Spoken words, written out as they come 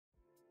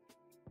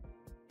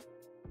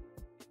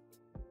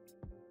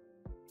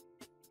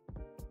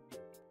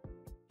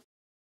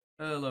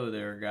Hello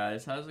there,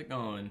 guys. How's it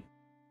going?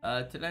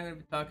 Today I'm going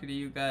to be talking to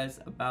you guys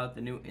about the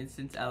new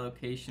instance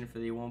allocation for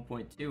the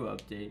 1.2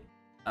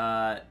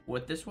 update.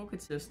 What this will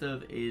consist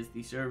of is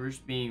the servers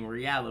being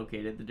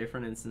reallocated, the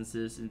different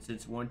instances,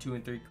 instance 1, 2,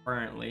 and 3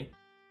 currently,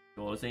 as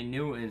well as a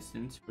new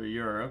instance for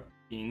Europe,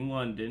 being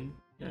London,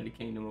 United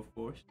Kingdom, of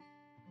course.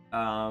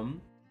 So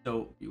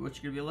what you're going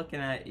to be looking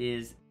at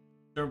is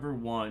server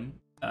 1,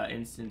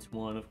 instance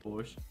 1, of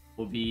course,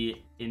 will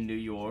be in New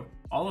York.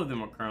 All of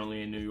them are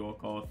currently in New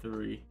York, all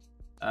three.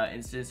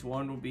 Instance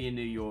 1 will be in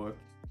New York.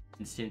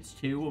 Instance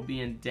 2 will be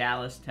in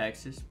Dallas,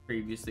 Texas.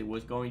 Previously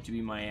was going to be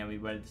Miami,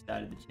 but I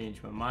decided to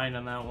change my mind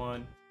on that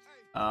one.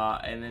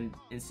 And then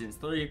instance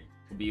 3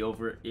 will be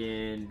over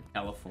in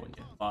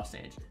California, Los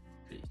Angeles.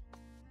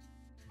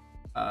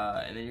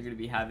 And then you're going to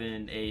be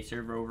having a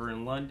server over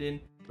in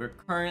London. We're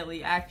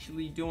currently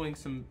actually doing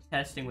some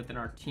testing within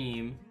our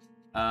team.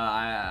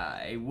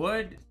 I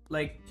would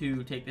like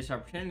to take this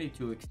opportunity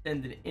to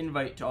extend an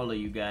invite to all of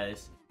you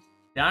guys.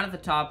 Down at the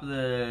top of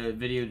the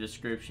video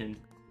description,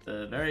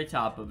 the very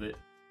top of it,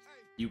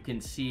 you can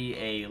see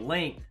a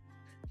link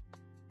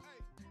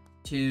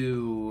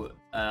to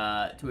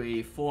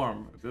a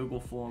form, a Google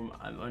form.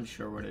 I'm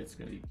unsure what it's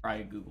going to be.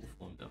 Probably a Google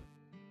form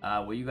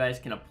though, where you guys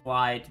can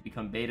apply to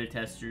become beta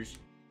testers.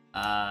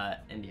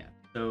 And yeah,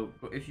 so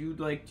if you'd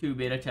like to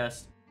beta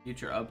test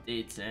future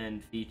updates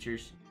and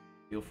features,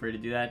 feel free to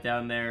do that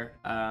down there.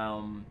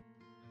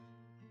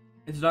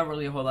 It's not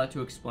really a whole lot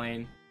to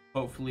explain.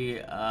 Hopefully,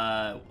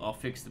 I'll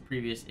fix the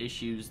previous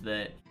issues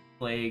that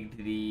plagued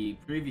the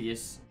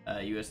previous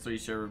US3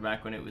 server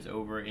back when it was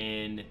over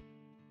in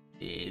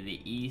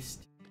the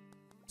East.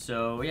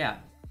 So yeah,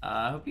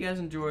 I hope you guys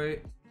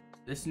enjoy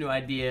this new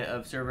idea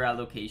of server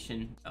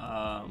allocation.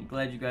 I'm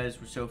glad you guys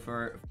were so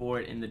for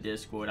it in the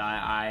Discord.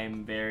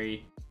 I'm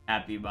very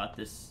happy about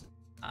this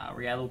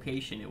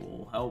reallocation. It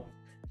will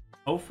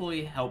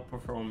hopefully help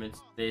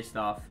performance based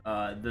off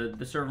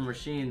the server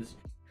machines.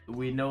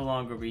 We no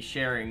longer be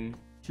sharing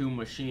 2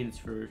 machines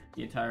for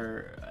the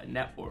entire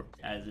network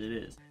as it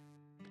is,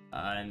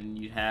 and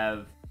you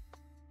have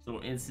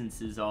little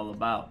instances all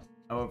about.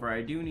 However,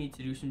 I do need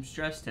to do some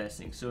stress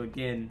testing, so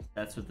again,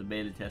 that's what the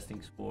beta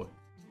testing's for.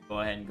 Go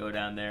ahead and go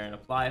down there and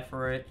apply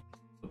for it.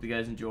 Hope you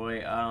guys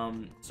enjoy.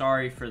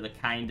 Sorry for the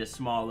kind of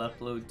small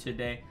upload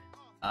today.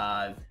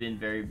 I've been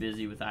very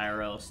busy with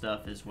IRL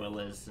stuff, as well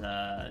as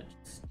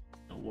just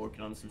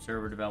working on some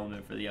server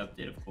development for the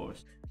update, of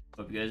course.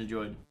 Hope you guys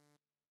enjoyed.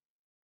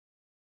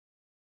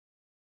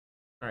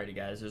 Alrighty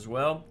guys, as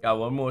well, got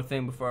one more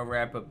thing before I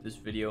wrap up this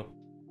video.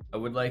 I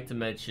would like to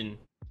mention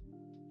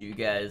to you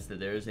guys that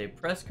there is a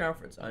press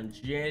conference on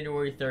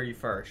January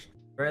 31st.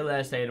 Very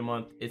last day of the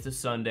month. It's a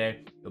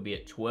Sunday. It'll be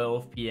at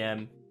 12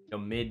 p.m.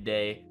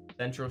 midday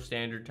Central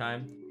Standard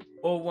Time,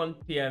 or 1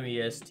 p.m.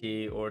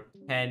 EST, or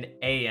 10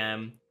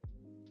 a.m.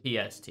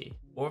 PST.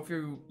 Or if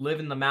you live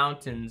in the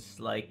mountains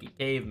like a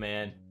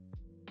caveman,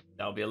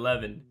 that'll be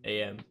 11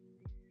 a.m.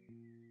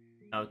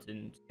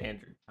 Mountain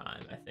Standard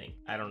Time, I think.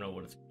 I don't know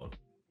what it's called.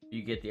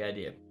 You get the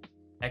idea.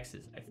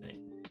 Texas, I think.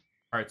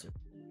 Parts of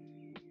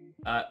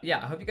yeah,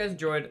 I hope you guys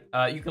enjoyed.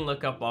 You can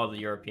look up all the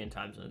European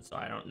time zones, so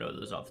I don't know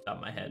those off the top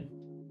of my head.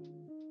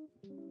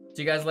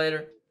 See you guys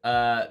later.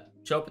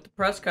 Show up at the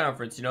press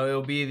conference. You know,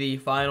 it'll be the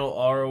final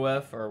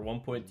ROF or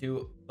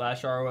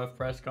 1.2/ROF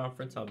press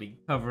conference. I'll be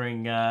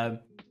covering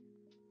a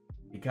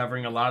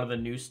lot of the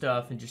new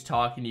stuff and just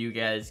talking to you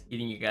guys,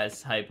 getting you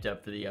guys hyped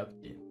up for the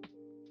update.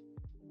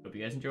 Hope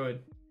you guys enjoyed.